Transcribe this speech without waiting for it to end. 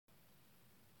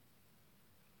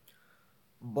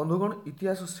बंधुगण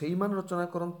इतिहास से रचना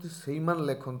करती से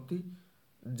लेखती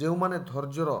जो माने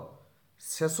धैर्यर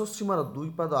शेष सीमार दुई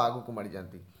पाद आग को माड़ी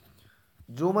जाती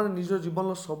जो माने निज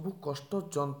जीवन सबु कष्ट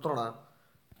जंत्रणा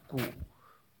को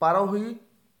पार होई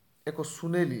एक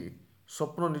सुनेली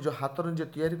स्वप्न निज हाथ निजे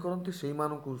तैयारी करती से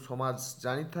समाज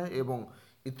जानी था एवं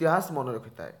इतिहास मन रखि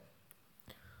थाए।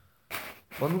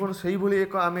 बंधुगण से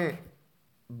एक आमे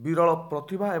विरल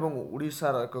प्रतिभा एवं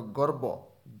ओडिशार एक गर्व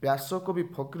व्यासकवि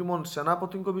फकीरमोहन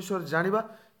सेनापति विषय जानिबा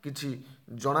किछि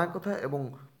जଣା कथा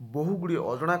एवं बहु गुड़ी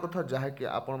अजଣା कथा जहाँकि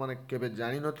आपण माने केबे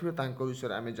जानि नथिबे तांको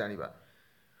विषय आमे जानिबा।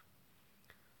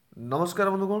 नमस्कार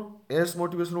बंधुगण, एस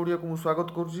मोटिवेशन ओडिया को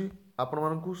स्वागत करुछि आपण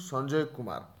मानकु संजय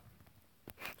कुमार।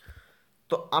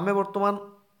 तो आमे वर्तमान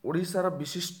ओडिशार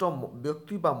विशिष्ट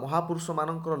व्यक्ति बा महापुरुष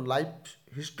मानकर लाइफ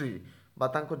हिस्ट्री बा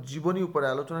तांको जीवनी उपर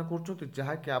आलोचना करुछथि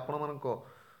जहाँकि आपण मानक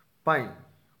पाई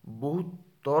बहुत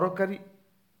दरकारी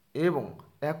एवं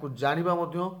या जानिबा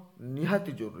मध्य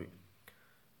निहाती जरूरी।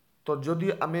 तो जदि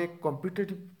आमे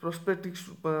कॉम्पिटिटिव प्रोस्पेक्टिव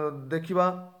देखिबा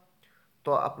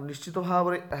तो आप निश्चित भाव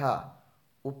में यह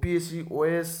ओपीएससी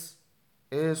ओएस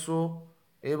एएसओ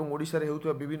एवं ओडिशा रे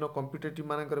हेउथबा विभिन्न कॉम्पिटिटिव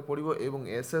मानकर पड़िबो एवं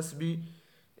एसएसबी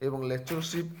एवं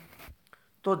लेक्चरशिप।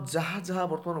 तो जहाँ जहाँ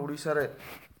वर्तमान ओडिशा रे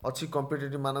अच्छी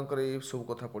कॉम्पिटिटिव मानकर ये सब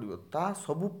कथा पड़िबो ता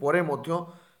सबु परे मध्य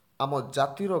आम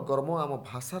जातिर गर्व आम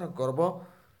भाषार गर्व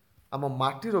आम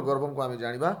माटीर गर्व को आम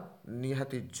जानिबा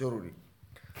निहाती जरूरी।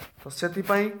 तो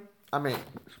सेथिपाई आमे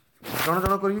जन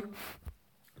जन करी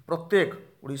प्रत्येक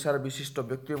ओडिशार विशिष्ट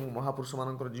व्यक्ति और महापुरुष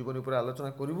मानकर जीवनी उपर आलोचना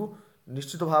करूँ।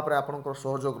 निश्चित भाव में आपंकर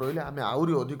सहयोग रहिले आमे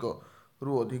आउरी अधिक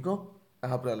रु अधिक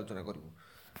यहाँ पर आलोचना करूँ।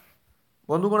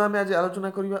 बंधुगण आमे आज आलोचना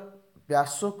करिबा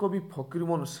व्यासकवि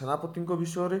फकीरमोहन सेनापति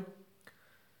विषय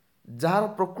जार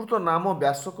प्रकृत नाम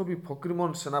व्यासकवि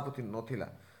फकीरमोहन सेनापति नथिला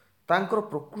तांकर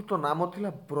प्रकृत नाम थिला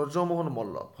ब्रजमोहन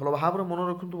मल्ल। भल भाव में मन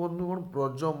रखु बंधुगण,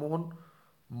 ब्रजमोहन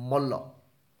मल्ल।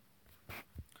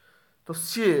 तो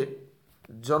सी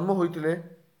जन्म होइतिले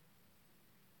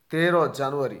 13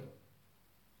 जानुआरी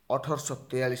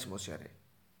 1843 मसीह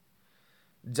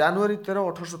जानुआरी 13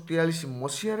 1843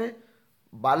 मसीह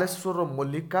बालेश्वर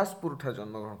मल्लिकासपुर ठारे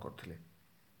जन्मग्रहण करथिले।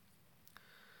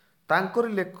 तांकर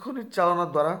लेखनी चालना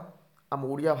द्वारा आम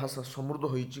ओडिया भाषा समृद्ध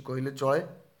होइछि कहिले चले।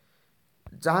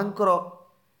 जहाँकर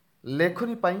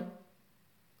लेखनी पाई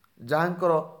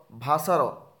जहाँकर भाषार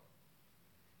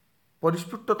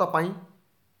परिस्फुटता पाई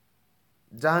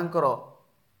जहाँकर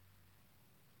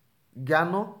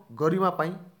ज्ञान गरिमा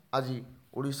पाई आज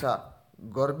ओडिशा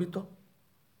गर्वित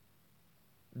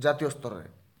जातीय स्तर में।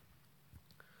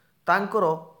 तांकर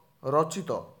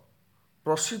रचित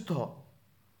प्रसिद्ध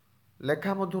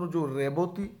लेखा मध्य जो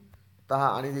रेवती ताहा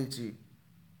आनी देछि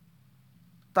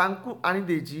तांकु आनी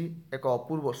देछि एक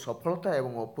अपूर्व सफलता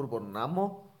एवं अपूर्व नाम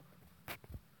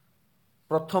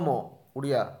प्रथम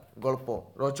ओडिया गल्प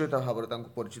रचयिता भाव में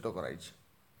परिचित कराइछि।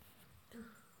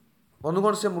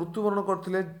 बंधुगण से मृत्युवरण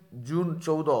करथिले जून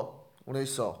 14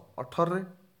 1918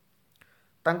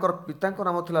 तांकर पितांक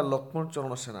नाम थिला लक्ष्मण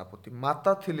चरण सेनापति,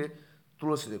 माता थिले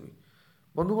तुलसी देवी।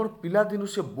 बंधुगण पिला दिनु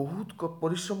से बहुत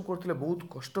परिश्रम करथिले, बहुत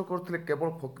कष्ट करथिले। केवल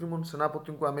फकीरमोहन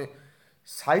सेनापति को आमे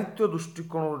साहित्य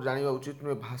दृष्टिकोण जानिबा उचित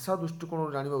नुहे, भाषा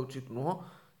दृष्टिकोण जानिबा उचित नुह,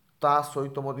 ता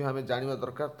सहित मध्य आमे जानिबा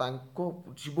दरकार तांको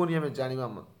जीवनी आमे जानिबा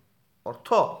अर्थ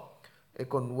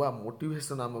एक नुआ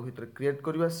मोटिवेशन आम भितर क्रिएट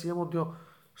करबा। सी मध्य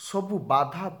सबु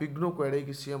बाधा विघ्न को एड़े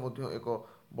कि सी मध्य एक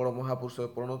बड़ महापुरुष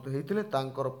परिणत होइतिले।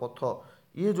 तांकर पथ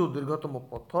ये जो दीर्घतम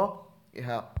पथ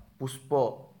यह पुष्प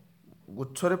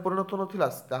गुच्छरे परिणत नथिला,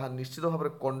 ताहा निश्चित भाव में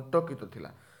कंटकित थिला।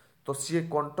 तो सी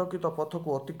कंटकित पथ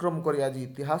को अतिक्रम कर आज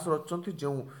इतिहास रचନ୍ତି।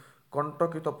 जो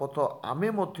कंटकित पथ आमे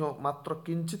मध्य मात्र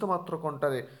किंचित मात्र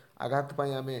कंटारे आघात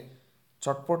पाई आमे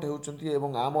छटपट होउचंती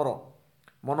एवं आमर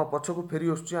मन पछकु फेरी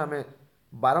आसुची, आमे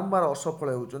बारंबार असफल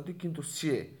होउचंती। किंतु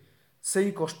सी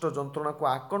सेही कष्ट जंत्रणा को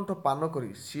आकंठ पान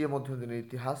करी सी मध्य दिन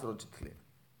इतिहास रचिथिले।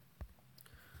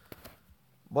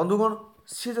 बंधुगण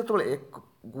सी जतबेले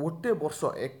गोटे वर्ष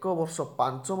 1 वर्ष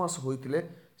 5 मास होइतिले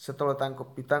सेतबेले तांको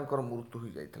पितांकर मृत्यु हो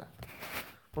जाइतिला।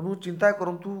 बंधु चिंता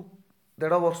करंतु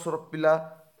 1.5 वर्षर पिला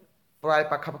प्राय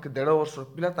पाखापाखि 1.5 वर्षर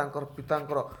पिला तांकर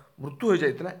पितांकर मृत्यु हो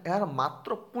जाइतिला। यार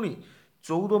मात्र पुणी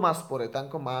 14 मास परे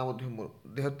तांको माँ मध्य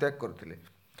देहत्याग करथिले।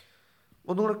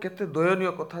 बंधुगण केते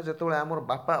दयनीय कथा, जेतेबेले आमर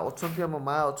बापा अछंती आम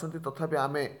माँ अछंती तथापि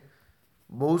आमे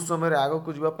बहुत समय आग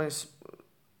को जीवा पई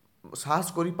साहस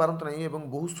करि पारंत नहीं एवं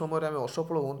बहुत समय आमे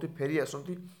असफल होंती फेरी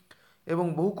आसंती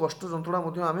एवं बहु कष्ट जंत्रणा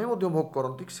मध्य आमे मध्य भोग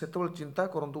करंती। सेतेबेले चिंता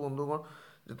करंतु बंधुगण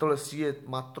जेतेबेले सीए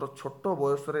मात्र छोट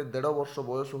बयस रे 1.5 वर्ष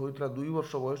बयस होइतिला, 2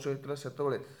 वर्ष बयस होइतिला,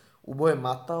 सेतेबेले उभय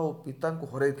माता और पिता को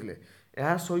हरैतिले।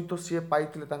 ଏହା ସହିତ ସିଏ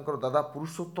ପାଇଥିଲେ ତାଙ୍କର ଦାଦା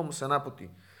ପୁରୁଷୋତ୍ତମ ସେନାପତି।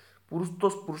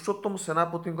 पुरुषोत्तम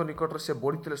सेनापति निकट से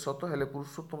बढ़ी सत हेले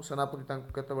पुरुषोत्तम सेनापति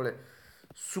केतबेले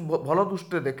भल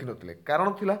दृष्टि देखि नथिले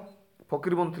कारण थिला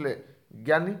फकीरमोहन थिले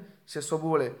ज्ञानी से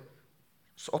सबुबले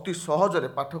अति सहजरे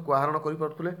पाठ को आहरण करि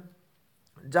पारुथिले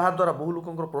जहाद्वारा बहु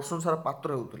लोकंकर प्रशंसार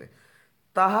पात्र होउथिले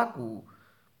ताहाकू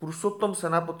पुरुषोत्तम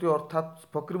सेनापति अर्थात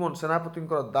फकीरमोहन सेनापति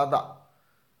दादा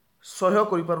सह्य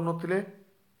करि पारु नथिले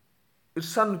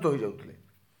ईर्षान्वित हो जाउथिले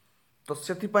तो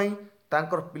सेथिपाई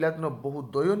तांकर पिलादिन बहु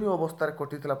दयनीय अवस्था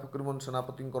कटिथिला फकीरमोहन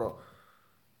सेनापति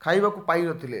खाइबा को पाई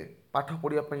नथिले पाठ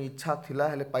पढ़िया पई इच्छा थिला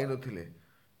हेले पाई नथिले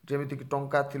जेमिति कि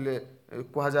टंका थिले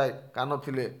कहा जाए कान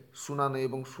थिले सुना नै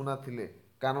एवं सुना थिले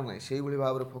कान नै सेही भली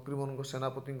भाबरे फकीरमोहन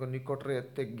सेनापति निकट रे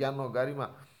एते ज्ञान गारिमा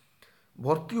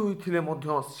भर्ती होइथिले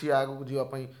मध्य सी आगु जीवा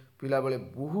पई पिला बेले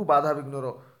बहु बाधा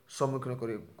विघ्नर सम्मुखीन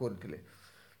करथिले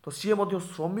तो सी मध्य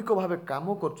श्रमिक भाव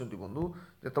काम करचंती बंधु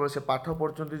जेतबे से पाठ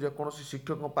पढ़चंती जे कोनोसी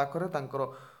शिक्षक पाखरे तांकर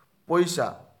पैसा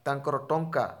तांकर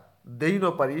टंका देई न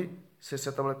पारी से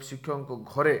सेतबे शिक्षक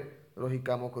घरे रही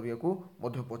काम करिया को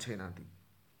मध्य पछै नांती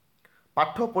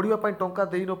पाठ पढ़िया पई टंका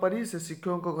देई न पारी से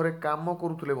शिक्षक घरे काम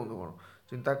करूथले बंधुगण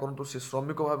चिंता करंतु से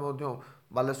श्रमिक भाव मध्य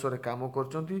बालेश्वर काम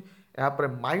करचंती या पर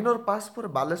माइनर पास पर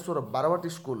बालेश्वर बारवाटी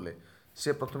स्कूल ले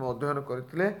से प्रथम अध्ययन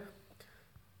करथिले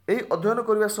एई अध्ययन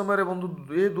करबा समय रे बंधु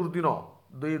ए दुर्दिन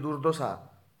ए दुर्दशा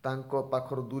तांको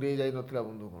पाखर दूरे जाई नथिला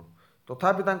बंधुगण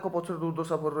तथापि तांको पछर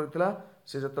दुर्दशा भर रहितला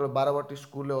से जतले बारवाटी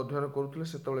स्कूल ले अध्ययन करूथले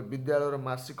सेतले विद्यालय रे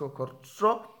मासिक खर्च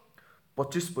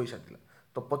 25 पैसा थिला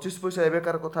तो 25 पैसा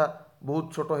एबेकार कथा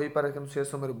बहुत छोट हो पारे किंतु से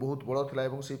समय बहुत बड़ थिला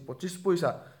एवं से 25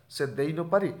 पैसा से देई न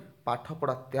पारी पाठ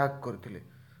पढ़ा त्याग करथिले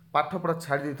पाठ पढ़ा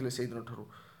छाड़ी देथिले सेही दिन ठरू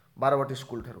बारवाटी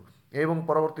स्कूल ठरू एवं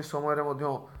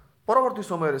परवर्ती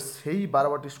समय सेही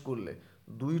बारवाटी स्कूल ले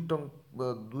 2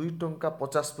 टंका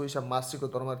 50 पैसा मासिक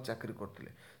दरमार चाकरी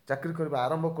करथिले चाकरी करबा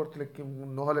आरंभ करथिले कि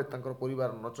नहले तांकर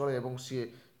परिवार न चले एवं सी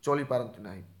चली पारंती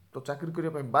नाही तो चाकरी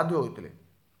करिया पई बाध्य होइथिले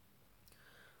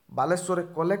बालेश्वर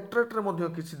कलेक्टरेट रे मध्य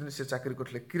किछि दिन से चाकरी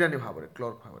करथिले किरानी भाबरे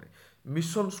क्लर्क भाबरे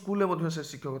मिशन स्कूल ले मध्य से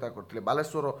शिक्षकता करथिले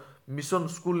बालेश्वर मिशन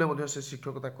स्कूल ले मध्य से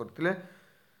शिक्षकता करथिले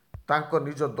तांको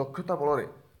निज दक्षता बल रे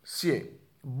सी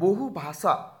बहु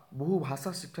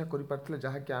भाषा शिक्षा करि पारथिले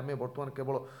जहा कि आमे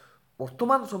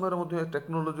वर्तमान समय मध्य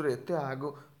टेक्नोलोजी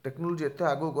एते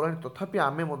आगो गलानी तथापि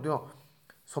आमे मध्य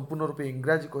संपूर्ण रूपे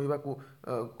इंग्राजी कहवा को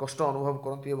कष्ट अनुभव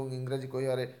करती एवं इंग्राजी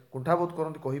कहबारे कुंठाबोध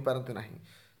करती कहि पारते नाही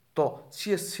तो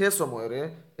सी से समय रे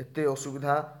एते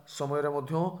असुविधा समय रे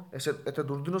मध्य एते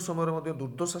दुर्दिन समय रे मध्य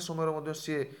दुर्दशा समय रे मध्य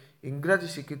सी इंग्राजी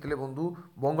शिखिथिले बंधु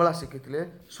बंगला शिखिथिले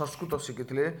संस्कृत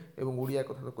शिखिथिले एवं उड़िया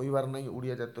कथा तो कहिबार नाही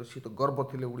उड़िया जातर सी तो गर्व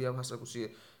थिले उड़िया भाषा को सी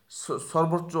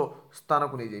सर्वोच्च स्थान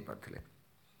को नहीं जाई पारथिले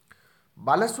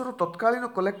बालेश्वर तत्कालीन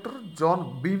कलेक्टर जॉन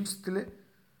बीम्स थिले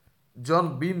जॉन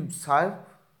बीम साहेब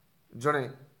जड़े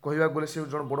कहवा गले से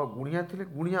जन बड़ गुणिया थिले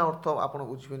गुणिया अर्थ आपण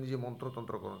बुझिबेनि जे मंत्र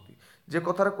तंत्र करती जे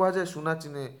कथार कह जाए सुना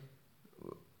चिने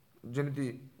जेमिति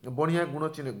बणिया गुण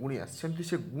चिने गुणिया सेमती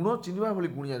से गुण चिन्हवा भली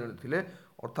गुणिया जड़े थिले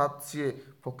अर्थात सी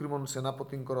फकीरमोहन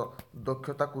सेनापति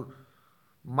दक्षता को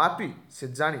मापी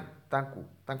से जानी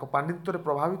तांको पांडित्य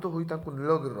प्रभावित होई तांको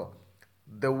नीलगिरी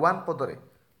देवान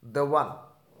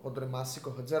पदरे मासिक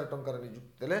 1000 टंकार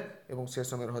नियुक्ति देले एवं से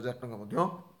समय 1000 टंका मध्य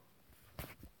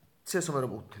से समय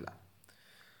बहुत थिला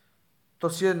तो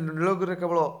सी नीलगिरी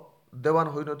केवल देवान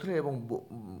होई नथिले एवं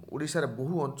ओडिशा रे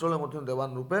बहु अंचल मध्य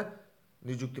देवान रूपे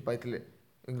नियुक्ति पाइथिले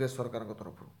इंग्रेज सरकार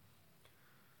तरफ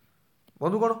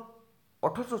बंधुगण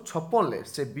 1856 ले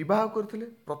से विवाह करथिले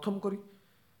प्रथम करी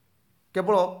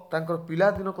केवल तांकर पिला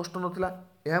दिन कष्ट नथिला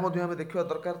एहा मध्य हमें देखिबा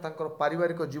दरकार तांकर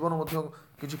पारिवारिक जीवन मध्य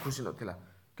किछि खुशी नथिला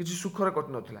किछि सुखर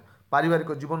कटि नथिला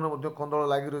पारिवारिक जीवन मध्य कंदल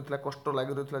लागि रहितला कष्ट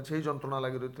लागि रहितला सेही जंत्रणा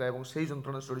लागि रहितला एवं सेही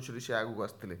जंत्रणा सड़ी सड़ी से आगु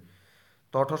आस्थिले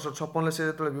तो 1856 ले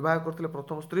से जतले विवाह करथिले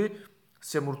प्रथम स्त्री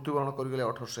से मृत्युवरण कर गले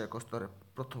 1871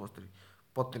 प्रथम स्त्री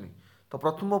पत्नी तो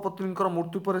प्रथम पत्नी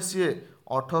मृत्यु पर सी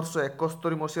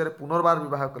 1871 मसीह पुनर्बार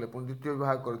विवाह कले पुणी द्वितीय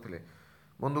विवाह करथिले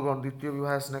बंधुगण द्वितीय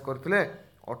विवाह सिना करथिले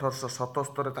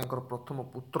 1877 प्रथम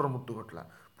पुत्र मृत्यु घटला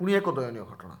पुणी एक दयनीय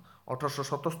घटना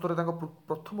 1877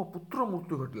 प्रथम पुत्र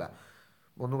मृत्यु घटला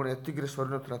बंधुगण एतिक सरी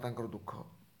ना दुख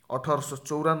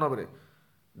 1894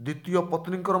 द्वितीय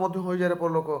पत्नी हो जाए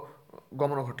परलोक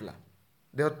गमन घटला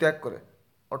देह त्याग करे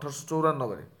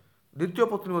 1894 द्वितीय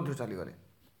पत्नी चलीगले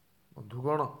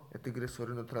बंधुगण एतिक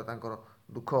सरी ना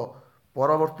दुख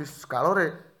परवर्ती काल में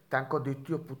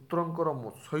द्वितीय पुत्रंकर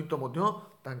सहित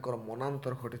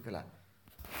मनांतर घटी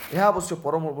यह अवश्य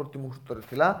परवर्ती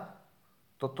मुहूर्त थिला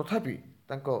तो तथापि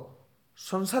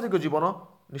सांसारिक जीवन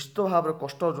निश्चित भाव में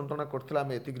कष्ट जंत्रणा करथिला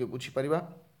आमे एतिक बुझीपारिबा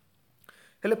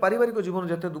हेले पारिवारिक जीवन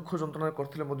जते दुख जंत्रणा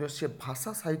करथिले से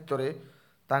भाषा साहित्य रे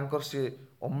तांकर से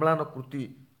अम्लान कृति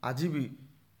आज भी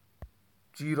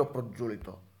ଚିର ପ୍ରଜ୍ୱଳିତ।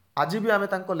 ଆଜି ବି ଆମେ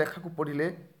ତାଙ୍କ ଲେଖାକୁ ପଢ଼ିଲେ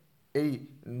ଏଇ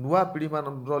ନୂଆ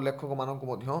ପିଢ଼ିମାନର ଲେଖକମାନଙ୍କୁ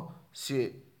ମଧ୍ୟ ସିଏ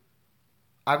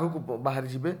ଆଗକୁ ବାହାରି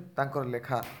ଯିବେ। ତାଙ୍କର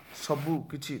ଲେଖା ସବୁ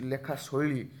କିଛି ଲେଖା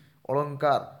ଶୈଳୀ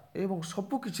ଅଳଙ୍କାର ଏବଂ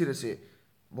ସବୁ କିଛିରେ ସେ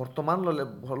ବର୍ତ୍ତମାନର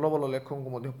ଭଲ ଭଲ ଲେଖକଙ୍କୁ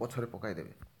ମଧ୍ୟ ପଛରେ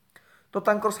ପକାଇଦେବେ। ତ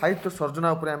ତାଙ୍କର ସାହିତ୍ୟ ସର୍ଜନା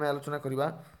ଉପରେ ଆମେ ଆଲୋଚନା କରିବା।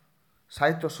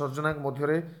 ସାହିତ୍ୟ ସର୍ଜନା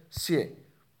ମଧ୍ୟରେ ସିଏ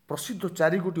ପ୍ରସିଦ୍ଧ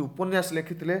 4 ଉପନ୍ୟାସ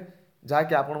ଲେଖିଥିଲେ,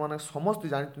 ଯାହାକି ଆପଣମାନେ ସମସ୍ତେ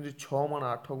ଜାଣିଛନ୍ତି। 6 ମାଣ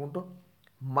 8 ଗୁଣ୍ଠ,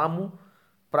 ମାମୁଁ,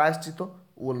 ପ୍ରାୟଶ୍ଚିତ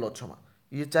ଓ ଲଛମା।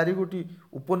 ଇଏ 4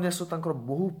 ଉପନ୍ୟାସ ତାଙ୍କର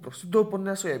ବହୁ ପ୍ରସିଦ୍ଧ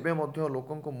ଉପନ୍ୟାସ। ଏବେ ମଧ୍ୟ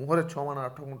ଲୋକଙ୍କ ମୁହଁରେ 6 ମାଣ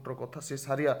 8 ଗୁଣ୍ଠର କଥା, ସେ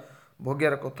ସାରିଆ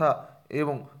ଭଗିଆର କଥା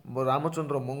ଏବଂ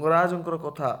ରାମଚନ୍ଦ୍ର ମଙ୍ଗରାଜଙ୍କର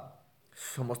କଥା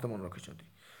ସମସ୍ତେ ମନେ ରଖିଛନ୍ତି।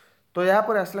 ତ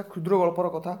ଏହାପରେ ଆସିଲା କ୍ଷୁଦ୍ର ଗଳ୍ପର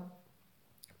କଥା।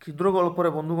 କ୍ଷୁଦ୍ର ଗଳ୍ପରେ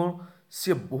ବନ୍ଧୁଗଣ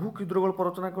ସିଏ ବହୁ କ୍ଷୁଦ୍ର ଗଳ୍ପ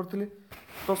ରଚନା କରିଥିଲେ।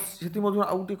 ତ ସେଥିମଧ୍ୟରୁ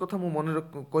ଆଉ ଗୋଟିଏ କଥା ମୁଁ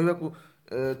କହିବାକୁ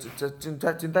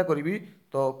ଚିନ୍ତା କରିବି,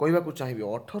 ତ କହିବାକୁ ଚାହିଁବି।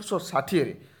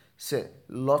 1860ରେ ସେ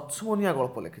ଲଛମନିଆ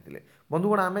ଗଳ୍ପ ଲେଖିଥିଲେ।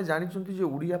 ବନ୍ଧୁଗଣ ଆମେ ଜାଣିଛନ୍ତି ଯେ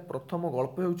ଓଡ଼ିଆ ପ୍ରଥମ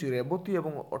ଗଳ୍ପ ହେଉଛି ରେବତୀ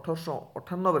ଏବଂ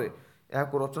 1898ରେ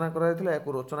ଏହାକୁ ରଚନା କରାଯାଇଥିଲା। ଏହାକୁ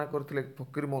ରଚନା କରିଥିଲେ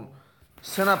ଫକୀରମୋହନ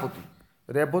ସେନାପତି।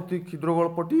 ରେବତୀ କ୍ଷୁଦ୍ର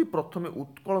ଗଳ୍ପଟି ପ୍ରଥମେ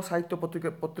ଉତ୍କଳ ସାହିତ୍ୟ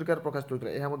ପତ୍ରିକାରେ ପ୍ରକାଶିତ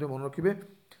ହୋଇଥିଲା। ଏହା ମଧ୍ୟ ମନେ ରଖିବେ,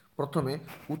 ପ୍ରଥମେ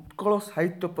ଉତ୍କଳ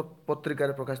ସାହିତ୍ୟ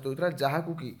ପତ୍ରିକାରେ ପ୍ରକାଶିତ ହୋଇଥିଲା,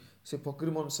 ଯାହାକୁ କି ସେ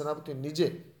ଫକୀରମୋହନ ସେନାପତି ନିଜେ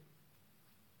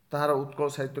ତାହାର ଉତ୍କଳ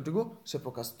ସାହିତ୍ୟଟିକୁ ସେ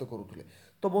ପ୍ରକାଶିତ କରୁଥିଲେ।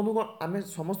 ତ ବନ୍ଧୁଗଣ ଆମେ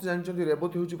ସମସ୍ତେ ଜାଣିଛନ୍ତି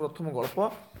ରେବତୀ ହେଉଛି ପ୍ରଥମ ଗଳ୍ପ,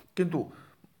 କିନ୍ତୁ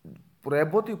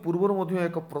ରେବତୀ ପୂର୍ବରୁ ମଧ୍ୟ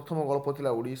ଏକ ପ୍ରଥମ ଗଳ୍ପ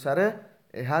ଥିଲା ଓଡ଼ିଶାରେ।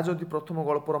 ଏହା ଯଦି ପ୍ରଥମ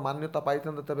ଗଳ୍ପର ମାନ୍ୟତା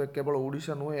ପାଇଥାନ୍ତା, ତେବେ କେବଳ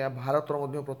ଓଡ଼ିଶା ନୁହେଁ, ଏହା ଭାରତର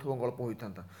ମଧ୍ୟ ପ୍ରଥମ ଗଳ୍ପ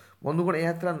ହୋଇଥାନ୍ତା। ବନ୍ଧୁଗଣ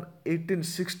ଏହା ଥିଲା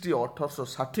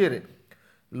 1860ରେ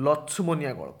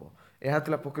ଲଛମନିଆ ଗଳ୍ପ। ଏହା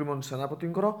ଥିଲା ଫକୀରମୋହନ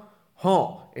ସେନାପତିଙ୍କର। ହଁ,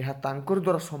 ଏହା ତାଙ୍କରି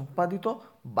ଦ୍ୱାରା ସମ୍ପାଦିତ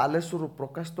ବାଲେଶ୍ୱରରୁ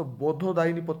ପ୍ରକାଶିତ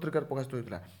ବୋଧଦାୟିନୀ ପତ୍ରିକାରେ ପ୍ରକାଶିତ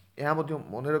ହୋଇଥିଲା। ଏହା ମଧ୍ୟ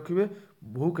ମନେ ରଖିବେ,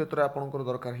 ବହୁ କ୍ଷେତ୍ରରେ ଆପଣଙ୍କର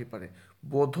ଦରକାର ହୋଇପାରେ।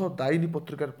 ବୋଧଦାୟିନୀ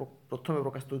ପତ୍ରିକାରେ ପ୍ରଥମେ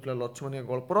ପ୍ରକାଶିତ ହୋଇଥିଲା ଲଛମନିଆ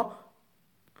ଗଳ୍ପର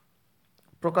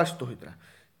ପ୍ରକାଶିତ ହୋଇଥିଲା।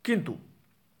 କିନ୍ତୁ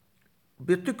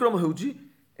ବ୍ୟତିକ୍ରମ ହେଉଛି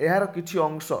ଏହାର କିଛି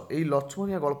ଅଂଶ, ଏହି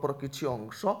ଲଛମନିଆ ଗଳ୍ପର କିଛି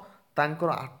ଅଂଶ ତାଙ୍କର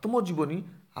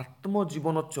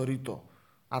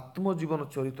ଆତ୍ମଜୀବନ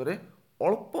ଚରିତରେ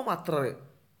ଅଳ୍ପ ମାତ୍ରାରେ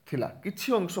ଥିଲା। କିଛି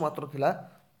ଅଂଶ ମାତ୍ର ଥିଲା,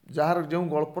 ଯେଉଁ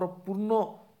ଗଳ୍ପର ପୂର୍ଣ୍ଣ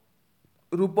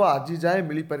ରୂପ ଆଜି ଯାଏ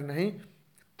ମିଳିପାରି ନାହିଁ।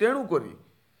 ତେଣୁକରି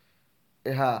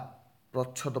ଏହା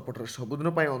ପ୍ରଚ୍ଛଦ ପଟରେ ସବୁଦିନ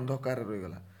ପାଇଁ ଅନ୍ଧକାରରେ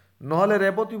ରହିଗଲା। ନହେଲେ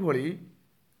ରେବତୀ ଭଳି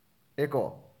ଏକ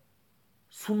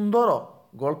ସୁନ୍ଦର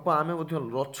ଗଳ୍ପ ଆମେ ମଧ୍ୟ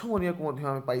ଲଛମନିଆକୁ ମଧ୍ୟ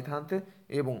ଆମେ ପାଇଥାନ୍ତେ।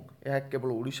 ଏବଂ ଏହା କେବଳ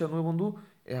ଓଡ଼ିଶା ନୁହେଁ ବନ୍ଧୁ,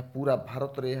 ଏହା ପୁରା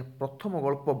ଭାରତରେ ଏହା ପ୍ରଥମ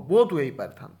ଗଳ୍ପ ବୋଧ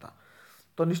ହୋଇପାରିଥାନ୍ତା।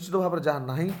 ତ ନିଶ୍ଚିତ ଭାବରେ ଯାହା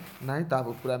ନାହିଁ ତା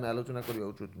ଉପରେ ଆମେ ଆଲୋଚନା କରିବା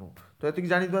ଉଚିତ ନୁହଁ। ତ ଏତିକି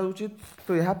ଜାଣିବା ଉଚିତ। ତ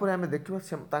ଏହାପରେ ଆମେ ଦେଖିବା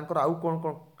ତାଙ୍କର ଆଉ କ'ଣ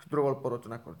କ'ଣ କ୍ଷୁଦ୍ର ଗଳ୍ପ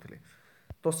ରଚନା କରିଥିଲେ।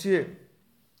 ତ ସିଏ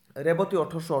ରେବତୀ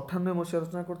 1898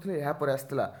 ରଚନା କରିଥିଲେ। ଏହାପରେ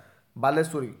ଆସିଥିଲା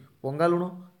ବାଲେଶ୍ୱରୀ ପଙ୍ଗାଲୁଣ,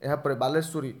 ଏହାପରେ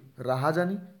ବାଲେଶ୍ୱରୀ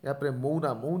ରାହାଜାନୀ, ଏହାପରେ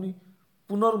ମୌନା ମୌନି,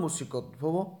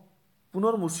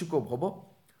 ପୁନର୍ମୂଷିକ ଭବ,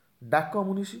 ଡାକ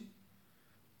ମୁନିଷି,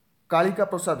 କାଳିକା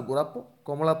ପ୍ରସାଦ ଗୋରାପ,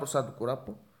 କମଳା ପ୍ରସାଦ ଗୋରାପ,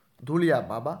 ଧୂଳିଆ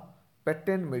ବାବା,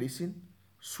 ପେଟେନ୍ ମେଡ଼ିସିନ,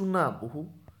 ସୁନା ବୋହୂ,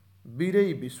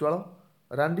 ବୀରେଇ ବିଶ୍ୱାଳ,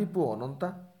 ରାଣ୍ଡିପୁଅ ଅନନ୍ତା,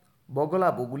 ବଗଲା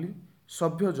ବଗୁଲି,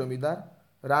 ସଭ୍ୟ ଜମିଦାର,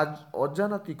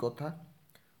 ଅଜାନତି କଥା,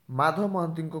 ମାଧ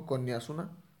ମହାନ୍ତିଙ୍କ କନ୍ୟା ସୁନା,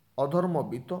 ଅଧର୍ମ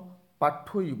ବିତ,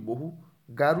 ପାଠୋଇ ବୋହୂ,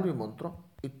 ଗାରୁଡ଼ି ମନ୍ତ୍ର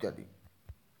ଇତ୍ୟାଦି।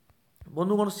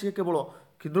 ବନ୍ଧୁଗଣ ସିଏ କେବଳ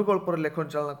କ୍ଷୁଦ୍ର ଗଳ୍ପରେ ଲେଖନ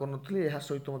ଚାଳନା କରିନଥିଲେ, ଏହା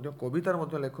ସହିତ ମଧ୍ୟ କବିତାର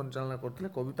ମଧ୍ୟ ଲେଖନ ଚାଳନା କରିଥିଲେ।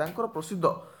 ତାଙ୍କର ପ୍ରସିଦ୍ଧ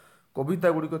କବିତା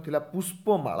ଗୁଡ଼ିକ ଥିଲା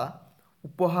ପୁଷ୍ପମାଳା,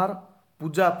 ଉପହାର,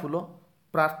 ପୂଜା ଫୁଲ,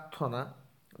 ପ୍ରାର୍ଥନା,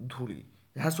 ଧୂଳି।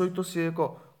 ଏହା ସହିତ ସେ ଏକ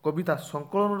କବିତା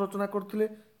ସଂକଳନ ରଚନା କରିଥିଲେ,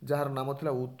 ଯାହାର ନାମ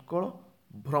ଥିଲା ଉତ୍କଳ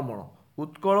ଭ୍ରମଣ।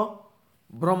 ଉତ୍କଳ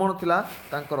ଭ୍ରମଣ ଥିଲା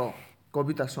ତାଙ୍କର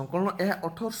କବିତା ସଂକଳନ। ଏହା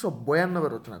 1892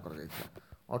 ରଚନା କରାଯାଇଥିଲା।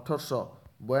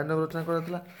 1892 ରଚନା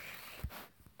କରାଯାଇଥିଲା।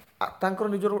 ତାଙ୍କର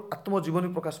ନିଜର ଆତ୍ମଜୀବନୀ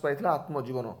ପ୍ରକାଶ ପାଇଥିଲା,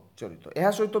 ଆତ୍ମଜୀବନ ଚରିତ।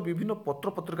 ଏହା ସହିତ ବିଭିନ୍ନ ପତ୍ର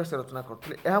ପତ୍ରିକା ସେ ରଚନା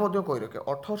କରିଥିଲେ। ଏହା ମଧ୍ୟ କହି ରଖେ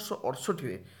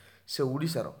 1868ରେ ସେ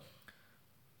ଓଡ଼ିଶାର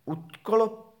ଉତ୍କଳ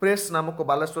ପ୍ରେସ୍ ନାମକ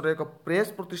ବାଲେଶ୍ୱରରେ ଏକ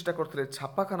ପ୍ରେସ୍ ପ୍ରତିଷ୍ଠା କରିଥିଲେ,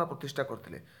 ଛାପାଖାନା ପ୍ରତିଷ୍ଠା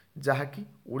କରିଥିଲେ, ଯାହାକି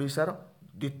ଓଡ଼ିଶାର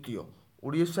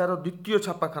ଦ୍ୱିତୀୟ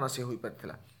ଛାପାଖାନା ସେ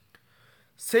ହୋଇପାରିଥିଲା।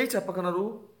 ସେହି ଛାପାଖାନାରୁ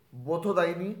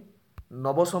ବୋଧଦାୟିନୀ,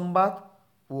 ନବସମ୍ବାଦ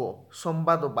ଓ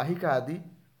ସମ୍ବାଦ ବାହିକା ଆଦି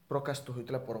ପ୍ରକାଶିତ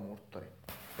ହୋଇଥିଲା ପର ମୁହୂର୍ତ୍ତରେ,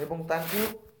 ଏବଂ ତାଙ୍କୁ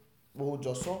ବହୁ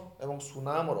ଯଶ ଏବଂ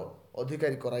ସୁନାମର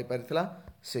ଅଧିକାରୀ କରାଇ ପାରିଥିଲା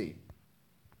ସେଇ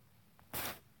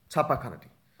ଛାପାଖାନାଟି।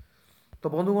 ତ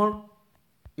ବନ୍ଧୁଗଣ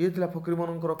ଇଏ ଥିଲା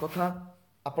ଫକୀରମୋହନଙ୍କର କଥା।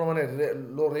 ଆପଣମାନେ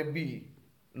ଲୋ ରେବି,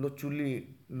 ଲୋ ଚୁଲି,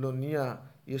 ଲୋ ନିଆଁ,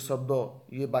 ଇଏ ଶବ୍ଦ,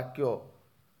 ଇଏ ବାକ୍ୟ,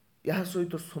 ଏହା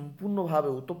ସହିତ ସମ୍ପୂର୍ଣ୍ଣ ଭାବେ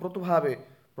ଓତପ୍ରୋତ ଭାବେ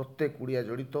ପ୍ରତ୍ୟେକ ଓଡ଼ିଆ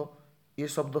ଜଡ଼ିତ। ଏ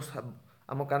ଶବ୍ଦ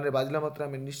ଆମ କାନରେ ବାଜିଲା ମାତ୍ରେ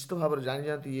ଆମେ ନିଶ୍ଚିତ ଭାବରେ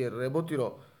ଜାଣିଯାଆନ୍ତି ଇଏ ରେବତୀର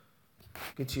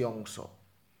କିଛି ଅଂଶ।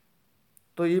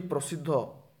 ତ ଇଏ ପ୍ରସିଦ୍ଧ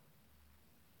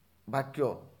ବାକ୍ୟ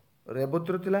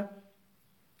ରେବତୀର ଥିଲା।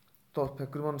 ତ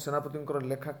ଫକୀରମୋହନ ସେନାପତିଙ୍କର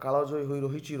ଲେଖା କାଳଜୟୀ ହୋଇ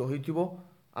ରହିଥିବ।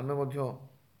 ଆମେ ମଧ୍ୟ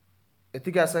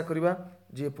ଏତିକି ଆଶା କରିବା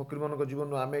ଯେ ଫକୀରମୋହନଙ୍କ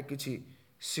ଜୀବନରୁ ଆମେ କିଛି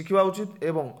ଶିଖିବା ଉଚିତ।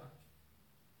 ଏବଂ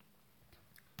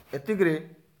ଏତିକିରେ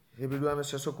ଏ ଭିଡ଼ିଓ ଆମେ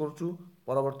ଶେଷ କରୁଛୁ।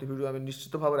 ପରବର୍ତ୍ତୀ ଭିଡ଼ିଓ ଆମେ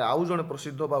ନିଶ୍ଚିତ ଭାବରେ ଆଉ ଜଣେ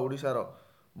ପ୍ରସିଦ୍ଧ ବା ଓଡ଼ିଶାର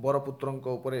ବରପୁତ୍ରଙ୍କ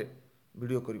ଉପରେ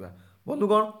ଭିଡ଼ିଓ କରିବା।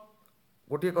 ବନ୍ଧୁଗଣ,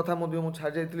 ଗୋଟିଏ କଥା ମଧ୍ୟ ମୁଁ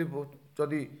ଛାଡ଼ି ଯାଇଥିଲି,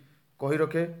 ଯଦି କହି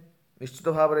ରଖେ, ନିଶ୍ଚିତ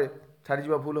ଭାବରେ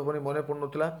ଛାଡ଼ିଯିବା ଭୁଲ ହେବନି, ମନେ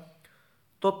ପଡ଼ୁନଥିଲା।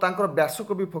 ତ ତାଙ୍କର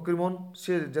ବ୍ୟାସକବି ଫକୀରମୋହନ,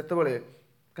 ସେ ଯେତେବେଳେ,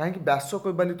 କାହିଁକି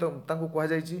ବ୍ୟାସକବି ବୋଲି ତାଙ୍କୁ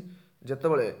କୁହାଯାଇଛି,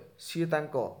 ଯେତେବେଳେ ସିଏ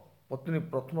ତାଙ୍କ ପତ୍ନୀ,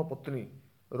 ପ୍ରଥମ ପତ୍ନୀ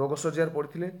ରୋଗ ଶଯ୍ୟାରେ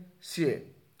ପଡ଼ିଥିଲେ, ସିଏ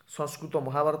ସଂସ୍କୃତ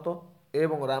ମହାଭାରତ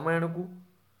ଏବଂ ରାମାୟଣକୁ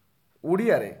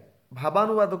ଓଡ଼ିଆରେ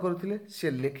ଭାବାନୁବାଦ କରିଥିଲେ। ସେ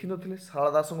ଲେଖିନଥିଲେ,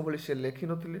 ଶାରଳା ଦାସଙ୍କ ଭଳି ସେ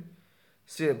ଲେଖିନଥିଲେ,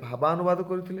 ସେ ଭାବାନୁବାଦ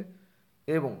କରିଥିଲେ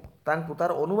ଏବଂ ତାଙ୍କୁ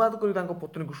ତାର ଅନୁବାଦ କରି ତାଙ୍କ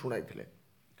ପତ୍ନୀକୁ ଶୁଣାଇଥିଲେ।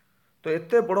 ତ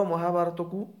ଏତେ ବଡ଼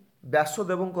ମହାଭାରତକୁ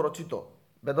ବ୍ୟାସଦେବଙ୍କ ରଚିତ,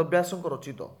 ବେଦବ୍ୟାସଙ୍କ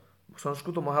ରଚିତ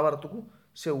ସଂସ୍କୃତ ମହାଭାରତକୁ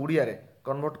ସେ ଓଡ଼ିଆରେ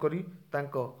କନଭର୍ଟ କରି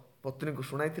ତାଙ୍କ ପତ୍ନୀକୁ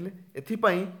ଶୁଣାଇଥିଲେ।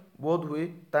 ଏଥିପାଇଁ ବୋଧହୁଏ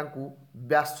ତାଙ୍କୁ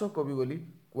ବ୍ୟାସକବି ବୋଲି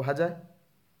କୁହାଯାଏ,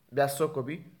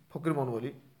 ବ୍ୟାସକବି ଫକୀରମୋହନ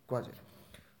ବୋଲି କୁହାଯାଏ।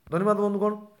 ଧନ୍ୟବାଦ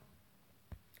ବନ୍ଧୁଗଣ।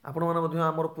 ଆପଣମାନେ ମଧ୍ୟ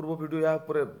ଆମର ପୂର୍ବ ଭିଡ଼ିଓ ଏହା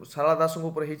ଉପରେ ଶାରଳା ଦାସଙ୍କ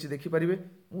ଉପରେ ହେଇଛି, ଦେଖିପାରିବେ।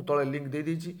 ମୁଁ ତଳେ ଲିଙ୍କ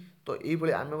ଦେଇଦେଇଛି। ତ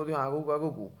ଏଇଭଳି ଆମେ ମଧ୍ୟ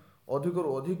ଆଗକୁ ଅଧିକରୁ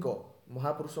ଅଧିକ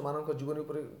ମହାପୁରୁଷମାନଙ୍କ ଜୀବନୀ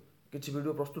ଉପରେ କିଛି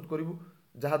ଭିଡ଼ିଓ ପ୍ରସ୍ତୁତ କରିବୁ,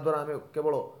 ଯାହାଦ୍ୱାରା ଆମେ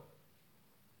କେବଳ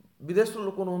ବିଦେଶର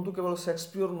ଲୋକ ନୁହନ୍ତୁ, କେବଳ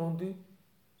ସେକ୍ସପିୟର ନୁହନ୍ତି,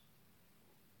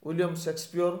 ୱିଲିୟମ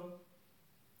ସେକ୍ସପିୟର,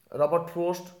 ରବର୍ଟ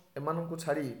ଫ୍ରୋଷ୍ଟ, ଏମାନଙ୍କୁ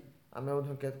ଛାଡ଼ି ଆମେ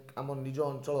ମଧ୍ୟ ଆମ ନିଜ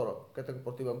ଅଞ୍ଚଳର କେତେକ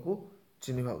ପ୍ରତିଭାଙ୍କୁ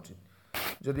ଚିହ୍ନିବା ଉଚିତ।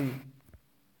 ଯଦି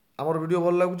ଆମର ଭିଡ଼ିଓ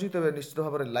ଭଲ ଲାଗୁଛି ତେବେ ନିଶ୍ଚିତ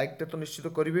ଭାବରେ ଲାଇକ୍ଟେ ତ ନିଶ୍ଚିତ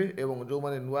କରିବେ ଏବଂ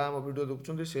ଯେଉଁମାନେ ନୂଆ ଆମ ଭିଡ଼ିଓ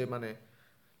ଦେଖୁଛନ୍ତି ସେମାନେ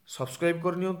ସବସ୍କ୍ରାଇବ୍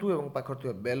କରିନିଅନ୍ତୁ ଏବଂ ପାଖରେ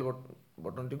ଥିବା ବେଲ୍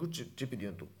ବଟନଟିକୁ ଚିପି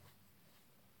ଦିଅନ୍ତୁ।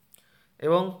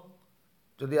 ଏବଂ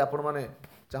ଯଦି ଆପଣମାନେ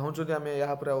ଚାହୁଁଛନ୍ତି ଆମେ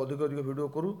ଏହା ଉପରେ ଅଧିକ ଭିଡ଼ିଓ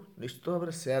କରୁ, ନିଶ୍ଚିତ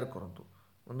ଭାବରେ ସେୟାର କରନ୍ତୁ।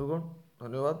 ବନ୍ଧୁଗଣ,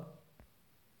 ଧନ୍ୟବାଦ।